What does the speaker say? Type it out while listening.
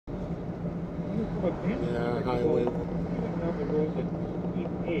Yeah, highway. Down the road that Team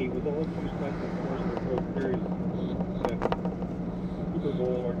A was all too spent in the course of the World Series, Super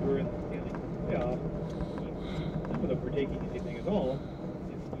Bowl, or during the Stanley Cup playoffs. Some of them were taking anything at all.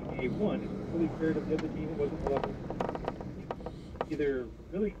 And Team A won. It's really fair to the other team. It wasn't a level. Either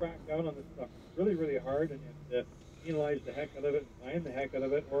really crack down on this stuff really, really hard and penalize the heck out of it and fine the heck out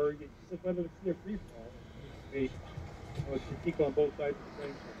of it, or you just let it be a free fall. It's critique on both sides of the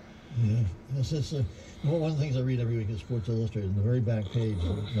coin. Yeah, it's one of the things I read every week is Sports Illustrated. On the very back page,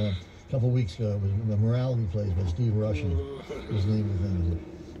 a couple of weeks ago, was the morality plays by Steve Russian. Was the name of the thing.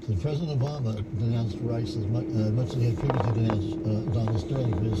 So President Obama denounced Rice as much as he had previously denounced Donald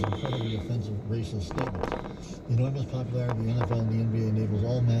Sterling for his incredibly offensive racist statements. The enormous popularity of the NFL and the NBA enables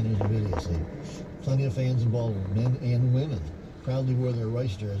all manners of idiocy. Plenty of fans in Baltimore, men and women, proudly wore their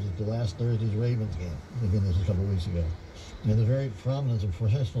Rice jerseys at the last Thursday's Ravens game. Again, this was a couple of weeks ago. And the very prominence of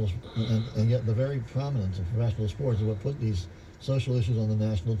professionals, and yet the very prominence of professional sports is what put these social issues on the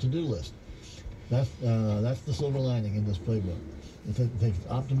national to-do list. That's the silver lining in this playbook. It takes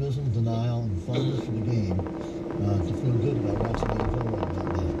optimism, denial, and fondness for the game to feel good about watching the NFL right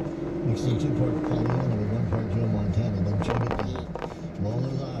about now. Mixed in 2 parts Pollyanna with 1 part Joe Montana, then chug it down. From all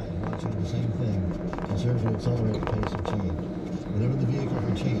those eyes watching the same thing can serve to accelerate the pace of change. Whatever the vehicle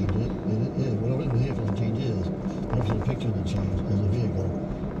for change whatever the vehicle for change is, you have to picture the change as a vehicle,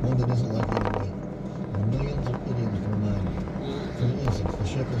 one that isn't likely to wait. There are millions of idioms to remind you. For instance, the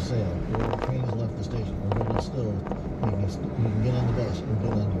ship has sailed, or the train has left the station, or better still, you can get on the bus or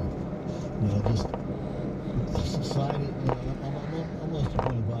get under it. Just society. I'm almost to the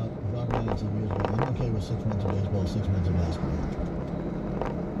point of Bob Ryan said years ago, I'm okay with 6 months of baseball, 6 months of basketball.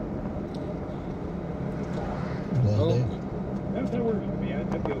 That works for me.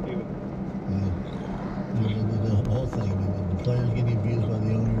 I'd be okay with it. The whole thing. I mean, the players getting abused by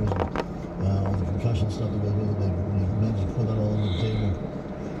the owners, all the concussion stuff that goes with it. They managed to put that all on the table.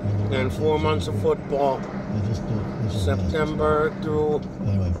 And 4 months of football. September through.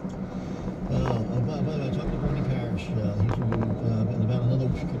 Anyway. By the way, I talked to Bernie Parrish. He's in about another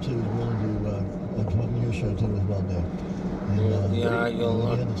week or two. He's willing to come up on your show too as well, Dave. And, yeah, you'll.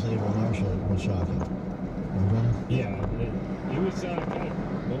 What he had to say on our show was shocking. Yeah, it was kind of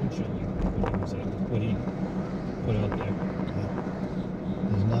bone-chilling what he put out there.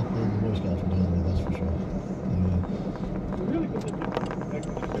 Yeah. He's not the Boy Scouts we're dealing with, that's for sure. Anyway. It really puts it in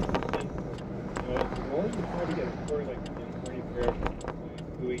perspective. The more you try to get a story like Bernie Parrish,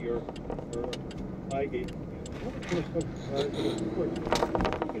 Louis, or Highgate, the more the stuff to the sports, he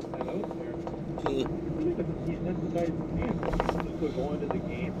gets that out there. He's sensitized the fans. Just to go into the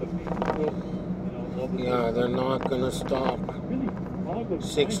game, but people yeah, they're not gonna stop.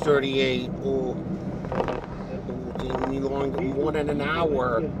 6:38. Oh, more than an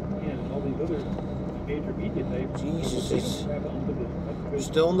hour. Jesus,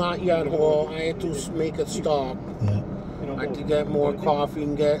 still not yet, Hall. I had to make it stop. Yeah. I had to get more coffee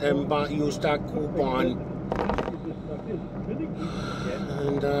and use that coupon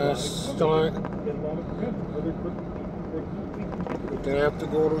and start. They have to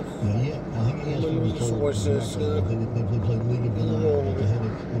go to I think he has resources. They played League of Denial.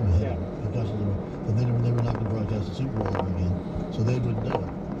 But they were not going to broadcast the Super Bowl ever again, so they wouldn't do it.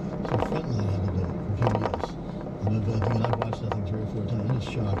 So Frontline had to do it from PBS. And I've watched that thing 3 or 4 times, and it's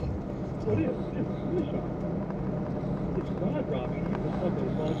shocking. So it is. It's really shocking. It's jaw-dropping. It's like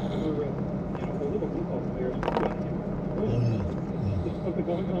those ones who were, the little football players. Oh, yeah. Just what's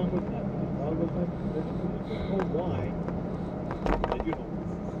going on with that. A lot of those times, they just don't know why. They do know.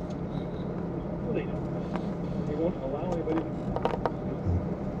 They know. They won't allow anybody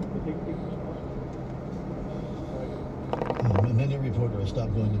to take people responsible. Many reporters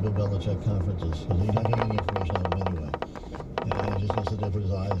stopped going to Bill Belichick conferences because he's not getting any information out of them anyway. And he just gets to sit there with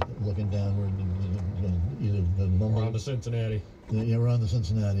his eyes looking downward and We're on to Cincinnati. Yeah, we're on to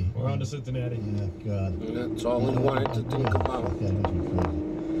Cincinnati. We're on to Cincinnati. Yeah, God. That's all we wanted to think about. That makes me crazy.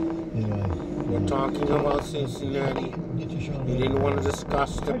 Anyway. We're talking about Cincinnati. We didn't want to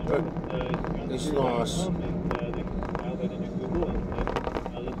discuss this loss.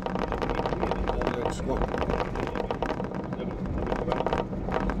 Let's go.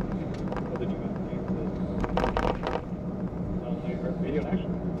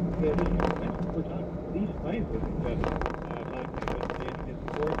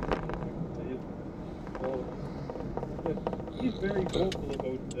 He's very vocal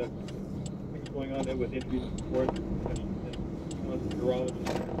about things going on there with injuries and sports, and the neurologist.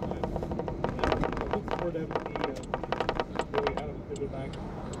 I look forward to having really how to pivot back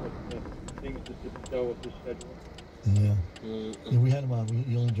with things that didn't go with his schedule. Yeah. Yeah, we had him on.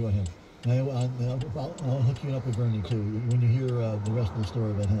 You'll enjoy him. I'll hook you up with Bernie too when you hear the rest of the story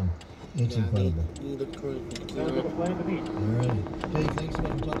about him. It's incredible. Sounds like a plan to me. All right. Dave, thanks so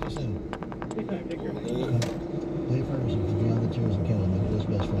much. We'll talk to you soon. Anytime, take care. Dave Ferguson from Beyond the Chairs and Kennel, my close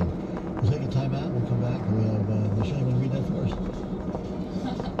best friend. We'll take a time out. We'll come back. We have Michelle. You want to read that for us?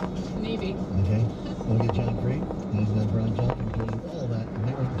 Maybe. Okay. We'll get John Crate and Brian Johnson to do all of that.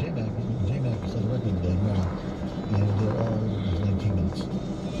 J-Mac set a record today, right? And we'll do it all in 19 minutes.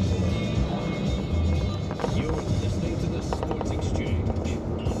 You're listening to the Sports Exchange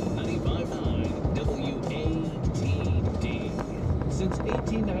on 95.9 WATD. Since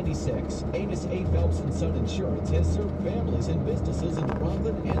 1896, Amos A. Phelps & Son Insurance has served families and businesses in the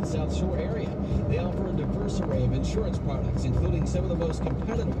Rockland and South Shore area. They offer a diverse array of insurance products, including some of the most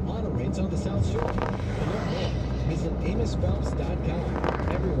competitive auto rates on the South Shore. For more, visit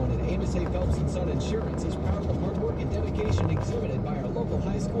AmosPhelps.com. Everyone at Amos A. Phelps & Son Insurance is proud of the hard work and dedication exhibited by our local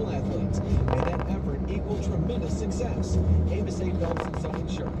high school athletes. May that effort equal tremendous success. Amos A. Phelps & Son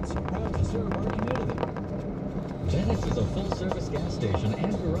Insurance, proud to serve our community. Bennett's is a full-service gas station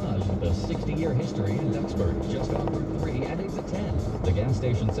and garage with a 60-year history in Duxbury, just off Route 3 at exit 10. The gas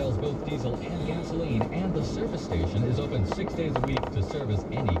station sells both diesel and gasoline, and the service station is open 6 days a week to service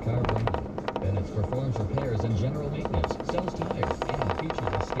any car brand. Bennett's performs repairs and general maintenance, sells tires, and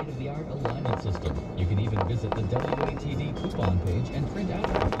features a state-of-the-art alignment system. You can even visit the WATD coupon page and print out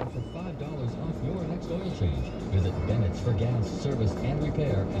a coupon for $5 off your next oil change. Visit Bennett's for gas, service, and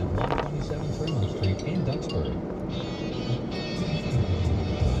repair at 127 Fremont Street in Duxbury.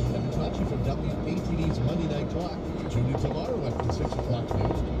 Kevin Tachi from WATD's Monday Night Talk. Tune in tomorrow after 6 o'clock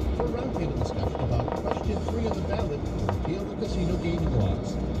news for a roundtable discussion about question 3 on the ballot to repeal the casino gaming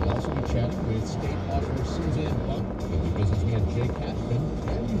laws. We'll also be chatting with state author Suzanne Buck, with businessman Jay Cashman,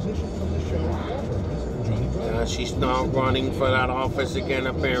 and musician from the show, Mr. Johnny Brown. She's not running for that office again,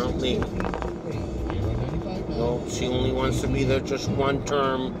 apparently. No, she only wants to be there just one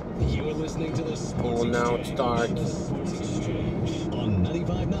term. You're listening to the Sports Oh, now it starts. On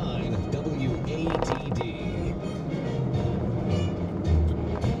 95.9 WATD.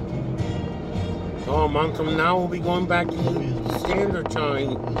 Oh, a month from now, we'll be going back to standard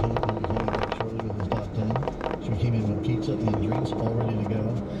time. Shortly with his top 10. She came in with pizza and drinks all ready to go.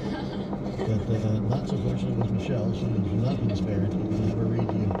 But not so fortunate with Michelle. She has not been spared. We'll have her read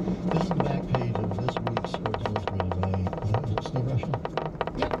to you. This is the back page of this week's Sports Illustrated by is it Steve Russell?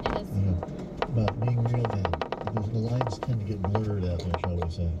 Yep, it is. Yeah. About being real men. Because the lines tend to get blurred out there, shall we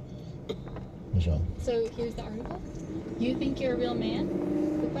say. Michelle. So here's the article. You think you're a real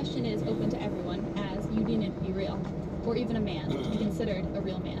man? The question is open to everyone, as you needn't be real, or even a man, to be considered a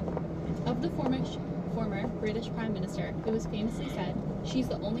real man. Of the former British Prime Minister, it was famously said, she's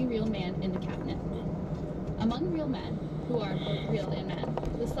the only real man in the cabinet. Among real men, who are both real and men,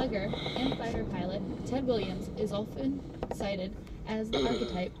 the slugger and fighter pilot, Ted Williams, is often cited as the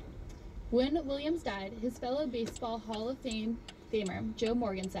archetype. When Williams died, his fellow Baseball Hall of Famer, Joe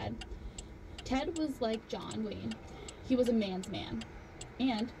Morgan, said, Ted was like John Wayne. He was a man's man.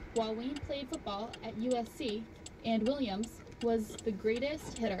 And while Wayne played football at USC, and Williams was the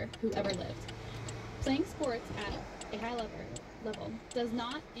greatest hitter who ever lived. Playing sports at a high level does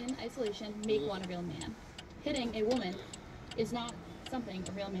not, in isolation, make one a real man. Hitting a woman is not something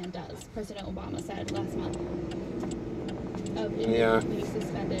a real man does, President Obama said last month. Of the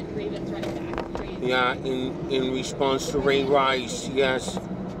suspended Ravens running back. Yeah, in response to Ray Rice, yes.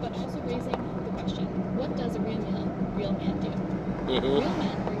 But also raising the question, what does a real man do? Mm-hmm. Real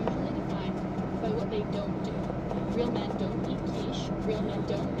men are usually defined by what they don't do. Real men don't eat quiche. Real men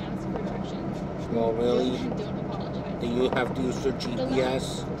don't ask for directions. Oh, really? Real men don't apologize. Do you have to use your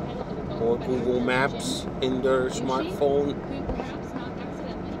GPS or Google Maps in their smartphone? Who perhaps not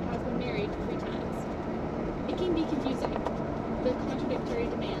accidentally has been married 3 times. It can be confusing, the contradictory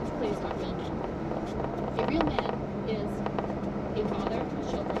demands placed on real men. A real man is a father of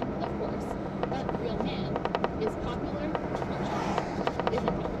children, of course, but a real man is popular culture.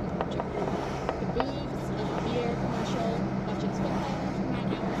 Isn't popular culture. The boobs of a beer commercial, watches football for 9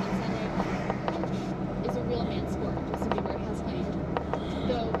 hours on Sunday. Is a real man's sport, Justin Bieber has claimed.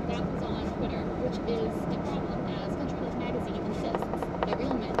 Though that was on Twitter, which is a problem as Country Life magazine insists that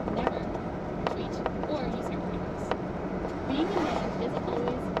real men never tweet or use their cameras. Being a man isn't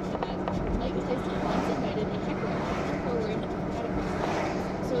always as Mike Tyson once invited a heckler to come forward at a press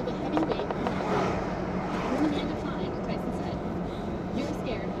conference. So the heavyweight when the man declined, Tyson said, "You're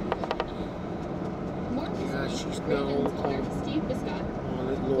scared of real men." More recently, Ravens owner Steve Biscott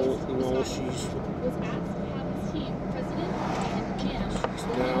was asked to have his team, president and GM,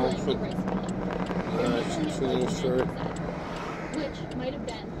 the rice mill. Which might have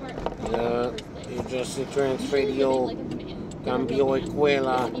been part of the ya se Usually transferió, living like a man, cambió a real man,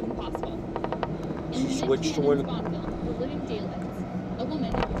 escuela. isn't even possible. In She the switched to mid-Tannen's an... Bond film, The Living Daylights, a woman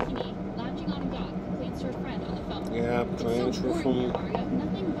in a bikini lounging on a yacht complains to her friend on the phone. Yeah, It's so transfer boring from... here, Mario.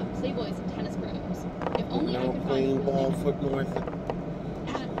 Nothing but playboys and tennis pros. If only I Now could find a playing real ball man. for North Which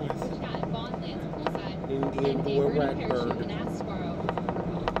at Bond lands poolside Indian in to a a burning red parachute bird. and asks to borrow her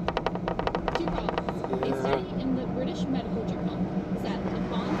phone. Two problems. A Yeah. study in the British Medical Journal said if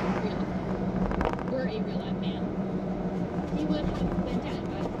Bond were a real live man, he would have been dead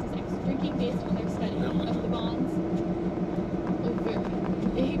by 56, drinking based on their study of the Bond's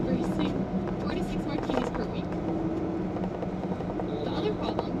bracing 46 martinis per week. The other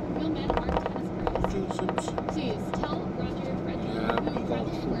problem, real men aren't tennis pros. Jesus. Please tell Roger Frederick, Yeah, who he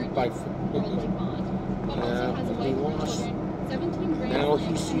travels got to work by... world like Bond, but also Yeah, has a he wife and lost. children, 17 grand Now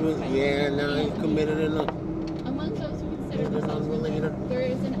slams he's... and titles, Yeah, now he and committed a an... among those who consider an themselves real men, unrelated... there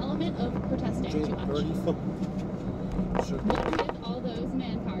is an element of protesting too much. 34. What with all those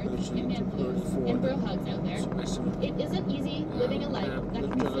man cards and man blues and bro hugs out there, it isn't easy living a life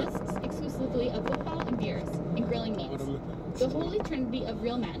that consists exclusively of football and beers and grilling meats. The holy trinity of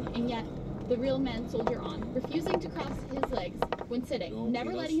real men, and yet the real men soldier on, refusing to cross his legs when sitting,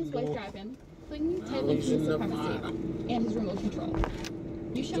 never letting his wife drive him, clinging tightly to his supremacy and his remote control.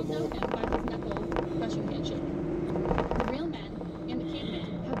 You shall know him by his knuckle-crushing handshake. The real men and the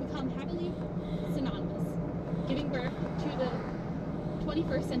caveman have become happily synonymous, giving birth to the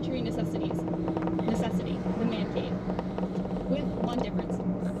 21st century necessity, the man cave. With one difference,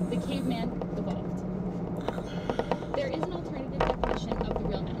 the caveman evolved. There is an alternative definition of the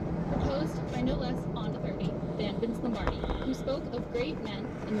real man, proposed by no less on authority than Vince Lombardi, who spoke of great men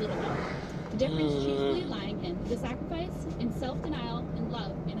and little men. The difference chiefly lying in the sacrifice, in self-denial, in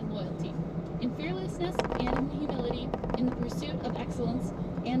love, and in loyalty, in fearlessness and in humility, in the pursuit of excellence,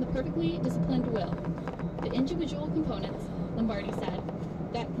 and the perfectly disciplined will. The individual components, Lombardi said,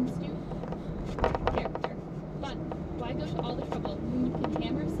 that constitute character. But why go to all the trouble when you can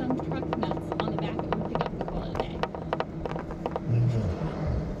hammer some truck nuts on the back of a pickup and call it a day?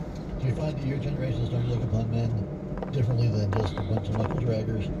 Do you find that your generation is starting to look upon men differently than just a bunch of knuckle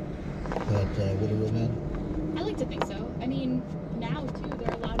draggers that would a real man? I like to think so. I mean, now too, there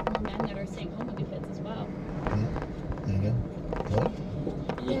are a lot more men that are staying home with the kids as well. Yeah. There you go. What?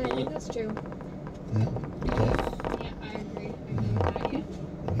 Yeah, I think that's true. Yeah. Okay. Yeah, I agree. Okay.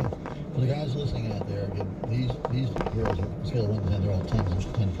 For the guys listening out there, again, these girls are scale of 1 to 10, they're all 10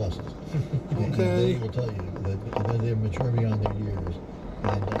 pluses. And they will tell you that they're mature beyond their years.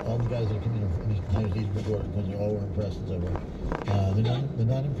 And all the guys that come in behind these reports, they're all were impressed and so forth. They're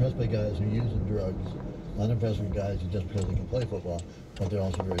not impressed by guys who use drugs. Not impressed with guys who just because they can play football, but they're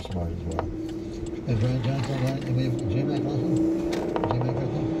also very smart as well. And Brian Johnson, right? And we have J-Mac also? J-Mac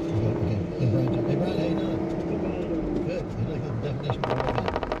right there? Okay. And Brian Johnson. Hey, Brian, how you doing? Good. You like the definition of real man?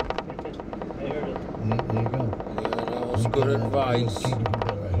 I heard it. Yeah, there you go. Yeah, that was good advice,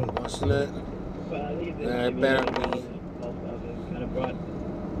 wasn't it? Well, I think Yeah, it better be. kind of brought,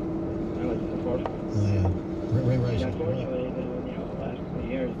 I was unfortunate. Oh, yeah. Ray Rice. Unfortunately, the last 20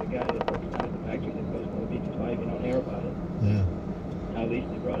 years, the guy that works out at the factory that goes to the beach his wife, you don't hear about it. Yeah. Now, at least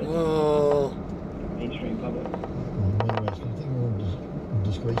they brought it to Oh, the mainstream public. Ray Rice. Do you think we're a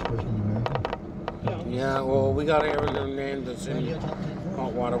disgraced person in America? No. yeah, well, we got Aaron Hernandez Right, you in got top 10 for us?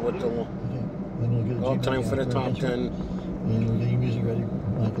 hot water with the Okay. Then we'll get a all J-Mac time for the out top us. 10. And we're getting music ready.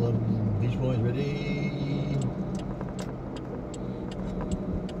 Michael and Beach Boys ready.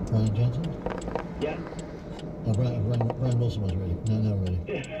 Brian Johnson? Yeah. Oh, Brian Wilson was ready. Now ready.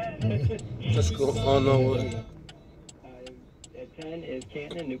 Just go. Oh no. At 10 is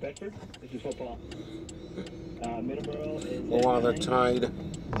Canton and New Bedford. This is football. Middleborough is Oh, wow, at they're 9. tied.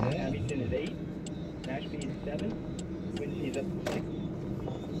 Yeah. Abington is 8. Nashby is 7. Quincy is up to 6.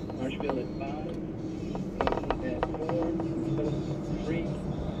 Marshfield is 5. Coaching at 4. Phillips 3.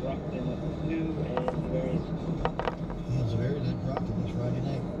 Brockton up to 2. And Zavarius. Yeah, it's very good Brockton this Friday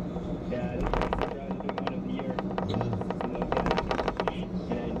night. Yeah, this is the big one of the year. Yeah. And those guys.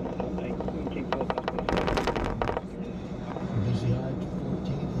 And I King Phillips up to 4. BC High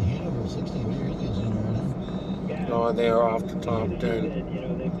 14. Hanover 16. What are your Indians doing right now? Yeah. Oh, they're off the top 10. You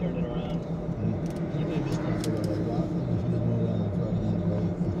know, they've turned it around. You may miss that for Rockland if you didn't know well on Friday night,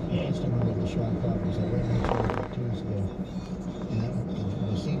 right? I just remember the Sean Properties. I read an article 2 weeks ago. And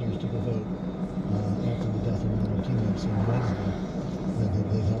the seniors took a vote after the death of one of their teammates on Wednesday.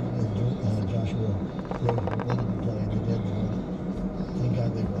 They had Joshua Road letting them play, and they did. Thank God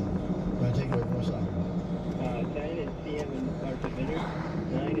they won. Brian, take it away for soccer. 10 is CM and Larson Vineyard.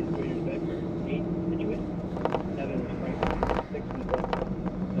 9 is Greater Bedford. 8 is Situate. 7 is Franklin. 6 is Brockton.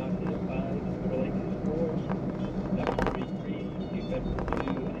 9 is 5 is Little Lake.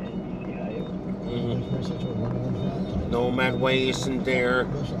 Medway isn't there.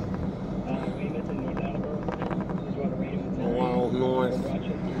 Weymouth in North Attleboro, Bridgewater Raymond 9, Well, North.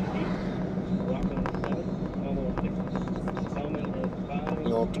 Rochester 8, Rockland 7, Elmore 6, Elman is 5,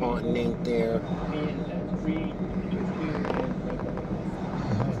 No, Taunton ain't there. Meehan at 3, Mitchell 2, and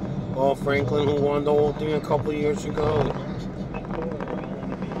Franklin. Oh, Franklin, who won the whole thing a couple years ago. At 4 are all in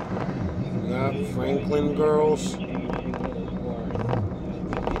the B. Yeah, Franklin girls. Change any one of those 4.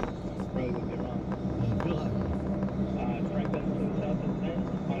 Probably would be wrong. Franklin from the South at 10,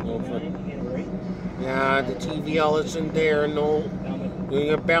 Hanover 9, Hanover 8. Yeah, the TVL isn't there. No. Falmouth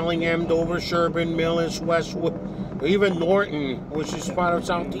You got Bellingham, Dover, Sherburne, Millis, Westwood, or even Norton, which is part of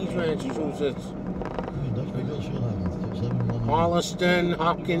Southeast Massachusetts. Holliston,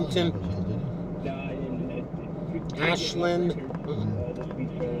 Hopkinton, Ashland.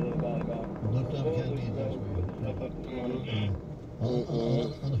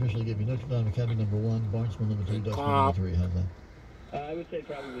 Unofficially give you Notre Dame Academy number 1, Barnstable number 2, Dutchman number 3. How's that? I would say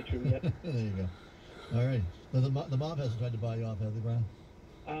probably true, yeah. There you go. All right. Now, the mob hasn't tried to buy you off, have they, Brian?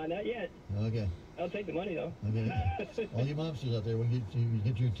 Not yet. Okay. I'll take the money, though. Okay. All you mobsters out there, when you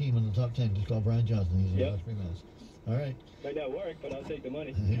get your team in the top 10, just call Brian Johnson. He's in West Freeman's. All right. Might not work, but I'll take the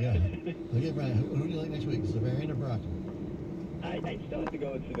money. There you go. Okay, Brian, who do you like next week? Severian or Brockton? I still have to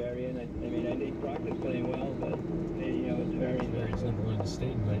go with Severian. I mean, I think Brockton's playing well, but it's Severian. Severian's number 1 in the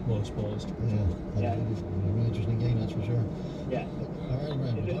state and right most exposed. Yeah. It'll be an interesting game, that's for sure. Yeah. All right,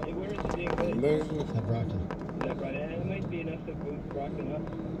 Brian. Where is it being played? At Brockton. Is that right? It might be enough to move Brockton up.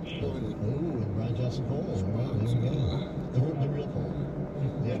 Oh, and Brian Johnson Cole. All right, there we go. The real Cole.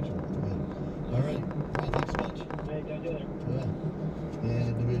 The actual one. Yeah. All right. Brian, thanks so much. Hey, talk to you later. Yeah.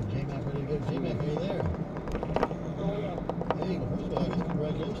 And we have game operator to go.